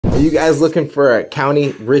you guys looking for a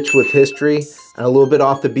county rich with history and a little bit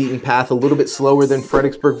off the beaten path, a little bit slower than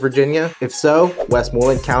Fredericksburg, Virginia? If so,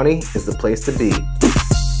 Westmoreland County is the place to be.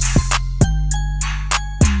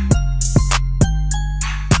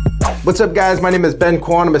 What's up guys, my name is Ben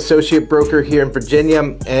Quann. I'm associate broker here in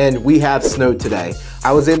Virginia, and we have snow today.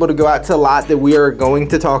 I was able to go out to a lot that we are going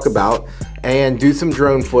to talk about and do some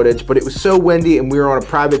drone footage, but it was so windy and we were on a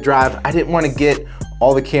private drive. I didn't want to get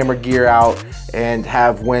all the camera gear out and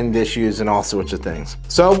have wind issues and all sorts of things.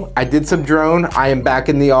 So I did some drone. I am back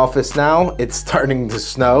in the office now. It's starting to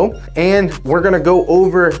snow and we're gonna go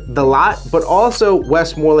over the lot, but also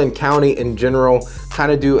Westmoreland County in general,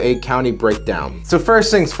 kind of do a county breakdown. So first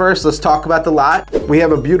things first, let's talk about the lot. We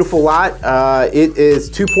have a beautiful lot. It is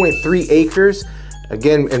 2.3 acres.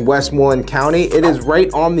 Again, in Westmoreland County. It is right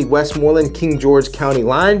on the Westmoreland King George County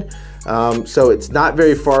line. So it's not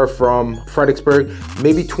very far from Fredericksburg,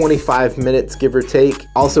 maybe 25 minutes, give or take.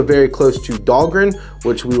 Also very close to Dahlgren,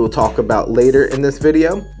 which we will talk about later in this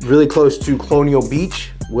video. Really close to Colonial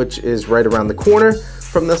Beach, which is right around the corner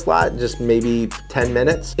from this lot, just maybe 10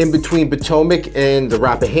 minutes. In between Potomac and the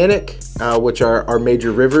Rappahannock, which are our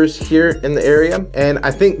major rivers here in the area. And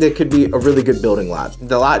I think that could be a really good building lot.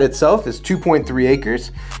 The lot itself is 2.3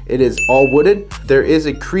 acres. It is all wooded. There is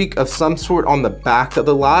a creek of some sort on the back of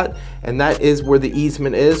the lot, and that is where the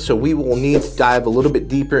easement is. So we will need to dive a little bit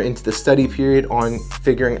deeper into the study period on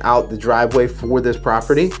figuring out the driveway for this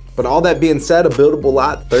property. But all that being said, a buildable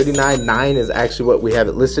lot, $39,900 is actually what we have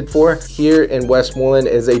it listed for. Here in Westmoreland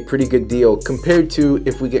is a pretty good deal compared to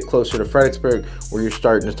if we get closer to Fredericksburg, where you're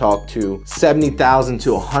starting to talk to $70,000 to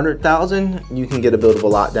 $100,000. You can get a buildable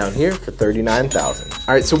lot down here for $39,000.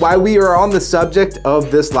 All right, so while we are on the subject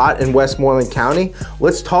of this lot in Westmoreland County,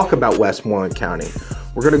 let's talk about Westmoreland County.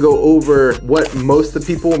 We're gonna go over what most of the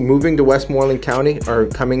people moving to Westmoreland County are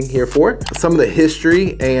coming here for, some of the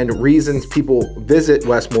history and reasons people visit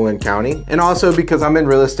Westmoreland County, and also because I'm in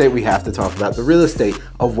real estate, we have to talk about the real estate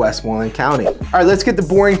of Westmoreland County. All right, let's get the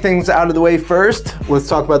boring things out of the way first. Let's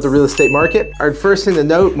talk about the real estate market. All right, first thing to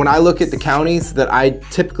note, when I look at the counties that I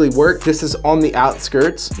typically work, this is on the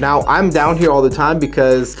outskirts. Now, I'm down here all the time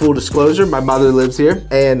because, full disclosure, my mother lives here,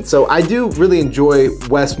 and so I do really enjoy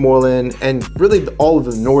Westmoreland and really all of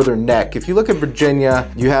the northern neck. If you look at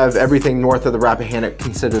Virginia, you have everything north of the Rappahannock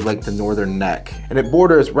considered like the northern neck, and it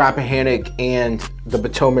borders Rappahannock and the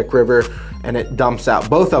Potomac River, and it dumps out,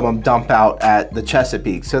 both of them dump out at the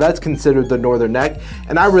Chesapeake, so that's considered the northern neck,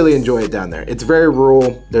 and I really enjoy it down there. It's very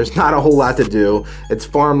rural, there's not a whole lot to do, it's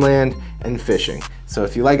farmland and fishing. So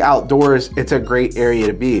if you like outdoors, it's a great area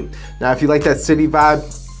to be. Now if you like that city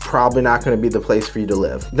vibe, probably not going to be the place for you to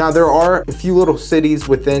live. Now there are a few little cities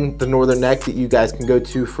within the northern neck that you guys can go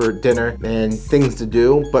to for dinner and things to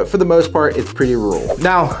do, but for the most part it's pretty rural.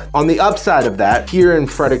 Now on the upside of that, here in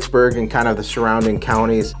Fredericksburg and kind of the surrounding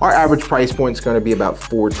counties, our average price point is going to be about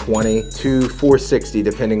 $420 to $460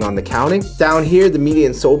 depending on the county. Down here the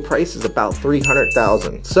median sold price is about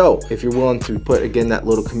 $300,000. So if you're willing to put again that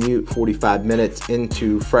little commute 45 minutes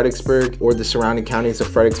into Fredericksburg or the surrounding counties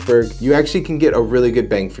of Fredericksburg, you actually can get a really good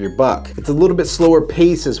bang for your buck. It's a little bit slower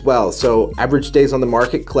pace as well, so average days on the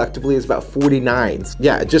market collectively is about 49.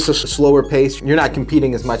 Yeah, just a slower pace. You're not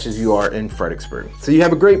competing as much as you are in Fredericksburg. So you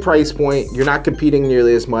have a great price point, you're not competing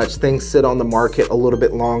nearly as much, things sit on the market a little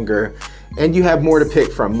bit longer, and you have more to pick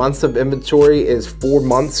from. Months of inventory is 4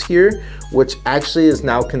 months here, which actually is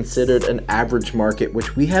now considered an average market,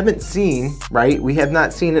 which we haven't seen, right? We have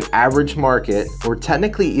not seen an average market, or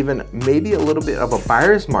technically even maybe a little bit of a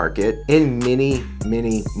buyer's market in many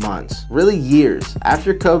months, really years.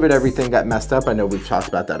 After COVID, everything got messed up. I know we've talked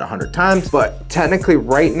about that 100 times, but technically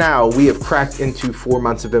right now we have cracked into 4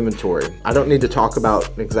 months of inventory. I don't need to talk about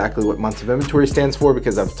exactly what months of inventory stands for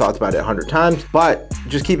because I've talked about it 100 times, but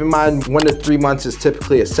just keep in mind 1 to 3 months is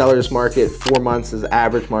typically a seller's market, 4 months is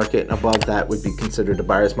average market, and above that would be considered a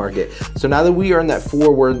buyer's market. So now that we are in that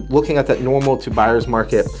 4, we're looking at that normal to buyer's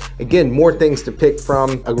market. Again, more things to pick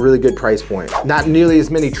from, a really good price point. Not nearly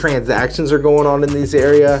as many transactions are going on in these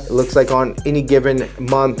areas. It looks like on any given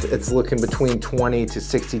month, it's looking between 20 to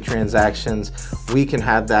 60 transactions. We can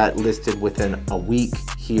have that listed within a week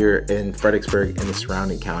here in Fredericksburg and the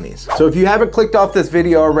surrounding counties. So if you haven't clicked off this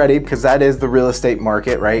video already, because that is the real estate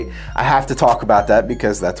market, right? I have to talk about that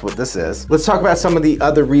because that's what this is. Let's talk about some of the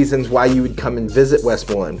other reasons why you would come and visit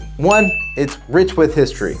Westmoreland. One, it's rich with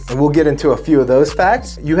history, and we'll get into a few of those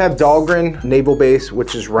facts. You have Dahlgren Naval Base,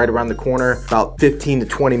 which is right around the corner, about 15 to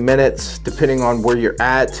 20 minutes, depending on where you're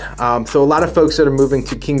at. So a lot of folks that are moving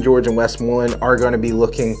to King George and Westmoreland are going to be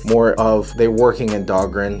looking more of, they're working in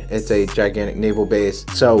Dahlgren. It's a gigantic naval base,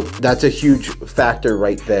 so that's a huge factor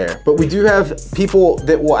right there. But we do have people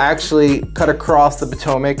that will actually cut across the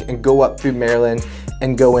Potomac and go up through Maryland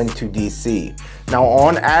and go into DC. Now,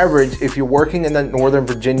 on average, if you're working in the Northern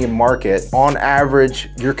Virginia market, on average,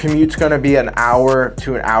 your commute's gonna be an hour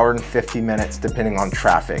to an hour and 50 minutes, depending on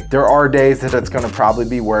traffic. There are days that it's gonna probably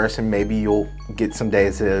be worse, and maybe you'll get some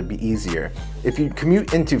days that it'll be easier. If you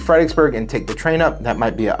commute into Fredericksburg and take the train up, that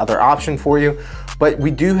might be another option for you. But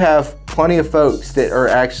we do have plenty of folks that are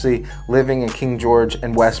actually living in King George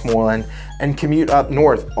and Westmoreland and commute up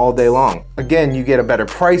north all day long. Again, you get a better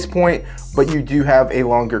price point, but you do have a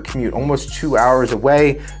longer commute, almost 2 hours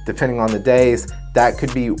away, depending on the days. That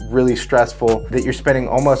could be really stressful, that you're spending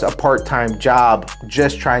almost a part-time job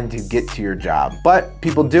just trying to get to your job. But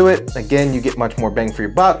people do it. Again, you get much more bang for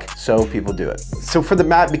your buck, so people do it. So for the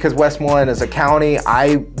map, because Westmoreland is a county,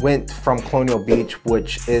 I went from Colonial Beach,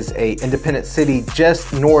 which is a independent city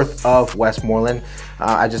just north of Westmoreland.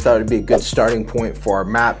 I just thought it'd be a good starting point for our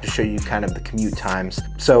map to show you kind of the commute times.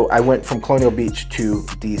 So I went from Colonial Beach to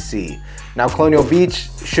DC. Now, Colonial Beach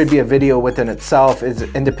should be a video within itself. It's an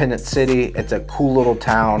independent city. It's a cool little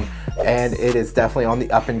town, and it is definitely on the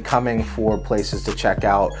up and coming for places to check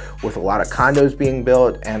out, with a lot of condos being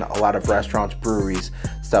built and a lot of restaurants, breweries,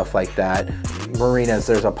 stuff like that. Marinas,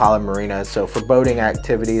 there's Apollo Marina, so for boating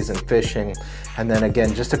activities and fishing. And then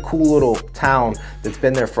again, just a cool little town that's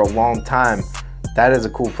been there for a long time. That is a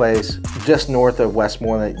cool place just north of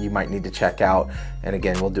Westmoreland that you might need to check out. And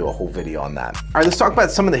again, we'll do a whole video on that. All right, let's talk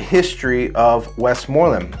about some of the history of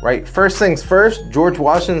Westmoreland, right? First things first, George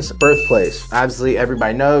Washington's birthplace. Obviously,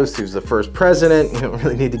 everybody knows he was the first president. We don't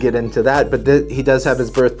really need to get into that, but he does have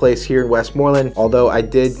his birthplace here in Westmoreland, although I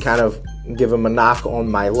did kind of give him a knock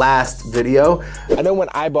on my last video. I know when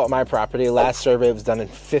I bought my property, last survey was done in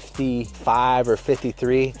 55 or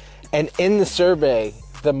 53, and in the survey,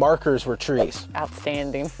 the markers were trees.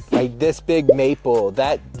 Outstanding. Like this big maple,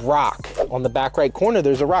 that rock on the back right corner,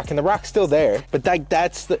 there's a rock, and the rock's still there. But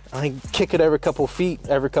that's the, I kick it every couple feet,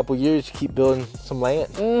 every couple years, you keep building some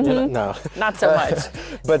land. Mm-hmm. You know? No. Not so much.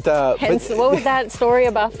 Hence, what was that story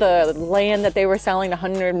about the land that they were selling,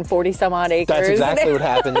 140 some odd acres? That's exactly what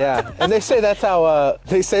happened, yeah. And they say that's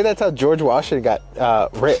how George Washington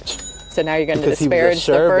got rich. So now you're going to disparage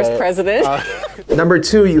the first president. Number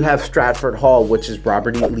two, you have Stratford Hall, which is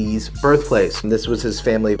Robert E. Lee's birthplace. And this was his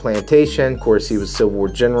family plantation. Of course, he was Civil War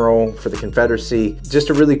general for the Confederacy. Just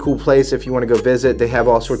a really cool place if you want to go visit. They have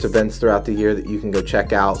all sorts of events throughout the year that you can go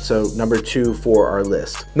check out. So number two for our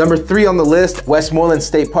list. Number three on the list, Westmoreland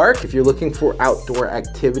State Park. If you're looking for outdoor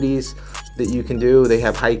activities that you can do, they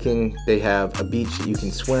have hiking, they have a beach that you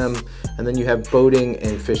can swim, and then you have boating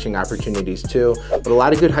and fishing opportunities too. But a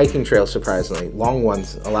lot of good hiking trails, surprisingly, long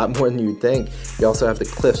ones, a lot more than you'd think. You also have the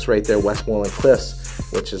cliffs right there, Westmoreland Cliffs,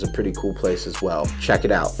 which is a pretty cool place as well. Check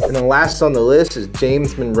it out. And then last on the list is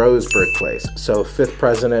James Monroe's birthplace. So 5th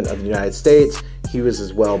president of the United States. He was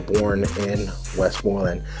as well born in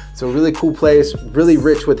Westmoreland. So a really cool place, really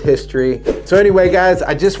rich with history. So anyway, guys,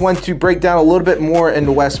 I just want to break down a little bit more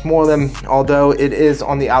into Westmoreland, although it is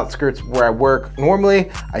on the outskirts where I work.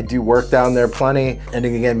 Normally, I do work down there plenty. And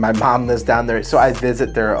again, my mom lives down there, so I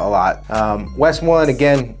visit there a lot. Westmoreland,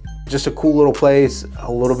 again, just a cool little place,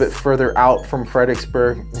 a little bit further out from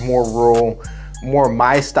Fredericksburg, more rural, more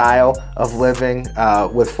my style of living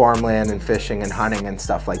with farmland and fishing and hunting and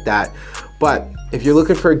stuff like that. But if you're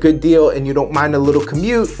looking for a good deal and you don't mind a little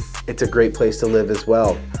commute, it's a great place to live as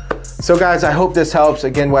well. So guys, I hope this helps.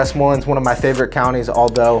 Again, Westmoreland's one of my favorite counties,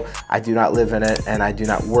 although I do not live in it and I do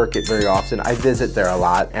not work it very often. I visit there a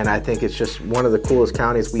lot, and I think it's just one of the coolest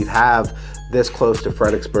counties we have this close to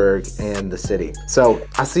Fredericksburg and the city. So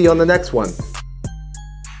I'll see you on the next one.